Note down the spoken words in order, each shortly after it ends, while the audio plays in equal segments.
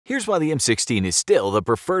Here's why the M16 is still the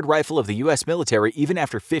preferred rifle of the U.S. military even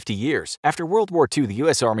after 50 years. After World War II, the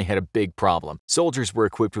U.S. Army had a big problem. Soldiers were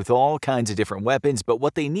equipped with all kinds of different weapons, but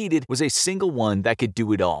what they needed was a single one that could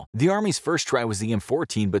do it all. The Army's first try was the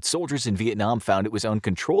M14, but soldiers in Vietnam found it was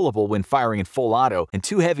uncontrollable when firing in full auto and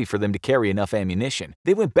too heavy for them to carry enough ammunition.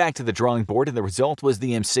 They went back to the drawing board and the result was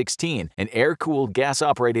the M16, an air-cooled,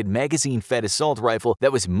 gas-operated, magazine-fed assault rifle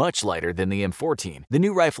that was much lighter than the M14. The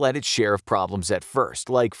new rifle had its share of problems at first,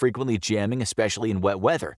 like frequently jamming, especially in wet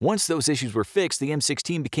weather. Once those issues were fixed, the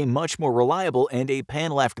M16 became much more reliable, and a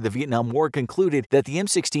panel after the Vietnam War concluded that the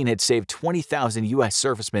M16 had saved 20,000 U.S.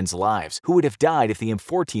 servicemen's lives, who would have died if the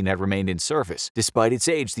M14 had remained in service. Despite its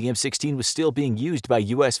age, the M16 was still being used by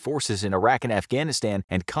U.S. forces in Iraq and Afghanistan,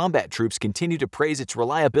 and combat troops continue to praise its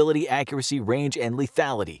reliability, accuracy, range, and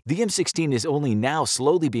lethality. The M16 is only now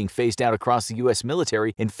slowly being phased out across the U.S.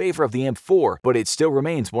 military in favor of the M4, but it still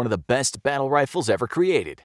remains one of the best battle rifles ever created.